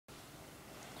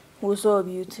What's up,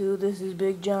 YouTube? This is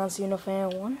Big John Cena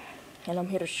Fan 1, and I'm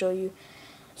here to show you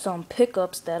some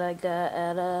pickups that I got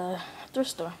at a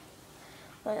thrift store.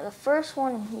 The first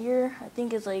one here, I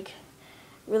think is like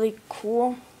really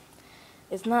cool.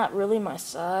 It's not really my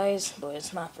size, but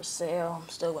it's not for sale. I'm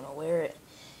still gonna wear it,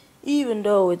 even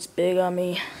though it's big on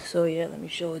me. So yeah, let me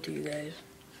show it to you guys.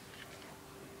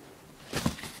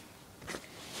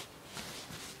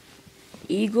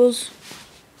 Eagles.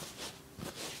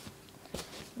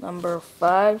 Number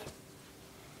 5.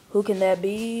 Who can that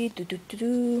be?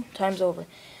 Time's over.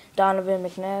 Donovan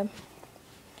McNabb.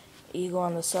 Eagle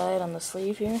on the side, on the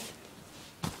sleeve here.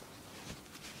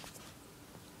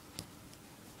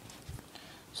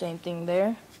 Same thing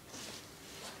there.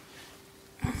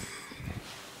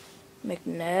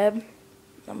 McNabb.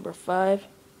 Number 5.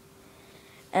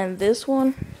 And this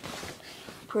one,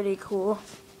 pretty cool.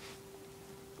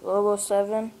 Logo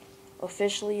 7.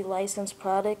 Officially licensed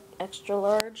product, extra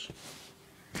large.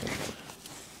 The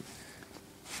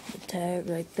tag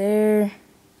right there.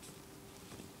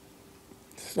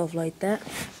 Stuff like that.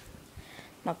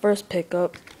 My first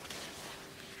pickup.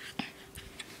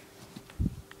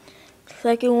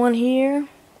 Second one here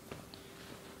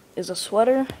is a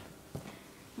sweater.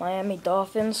 Miami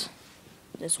Dolphins.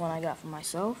 This one I got for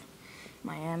myself.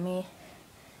 Miami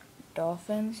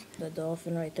Dolphins. The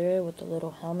dolphin right there with the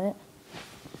little helmet.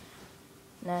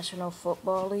 National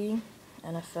Football League,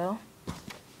 NFL.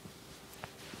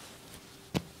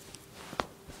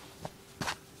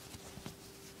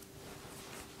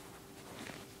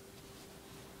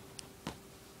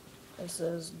 This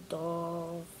says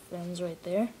Dolphins right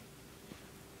there.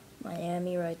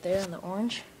 Miami right there in the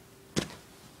orange.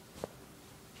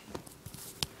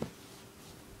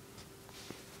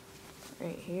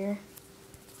 Right here.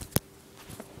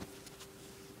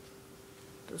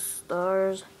 The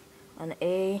stars. An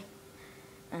A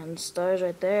and stars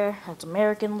right there. That's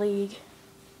American League.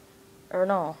 Or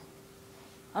no,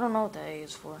 I don't know what that A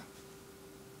is for.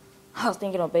 I was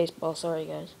thinking of baseball, sorry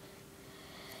guys.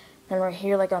 And right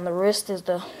here, like on the wrist, is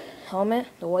the helmet,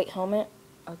 the white helmet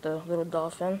of the little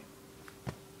dolphin.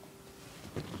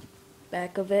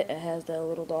 Back of it, it has that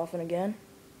little dolphin again.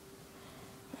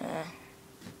 Yeah,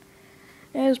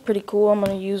 it's pretty cool. I'm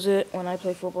gonna use it when I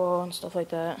play football and stuff like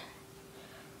that.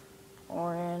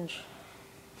 Orange,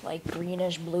 like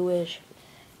greenish, bluish,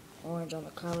 orange on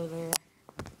the collar there.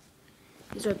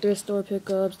 These are thrift store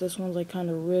pickups. This one's like kind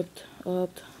of ripped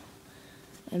up.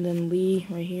 And then Lee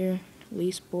right here,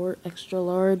 Lee Sport extra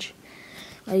large.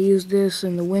 I use this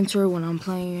in the winter when I'm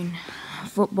playing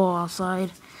football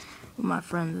outside with my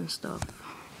friends and stuff.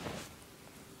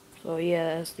 So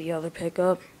yeah, that's the other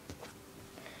pickup.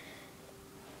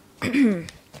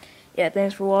 Yeah,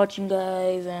 thanks for watching,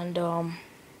 guys, and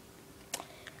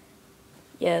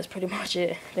yeah, that's pretty much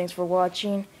it. Thanks for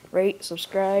watching. Rate,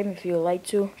 subscribe if you would like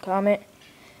to, comment,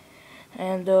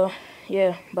 and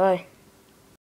yeah, bye.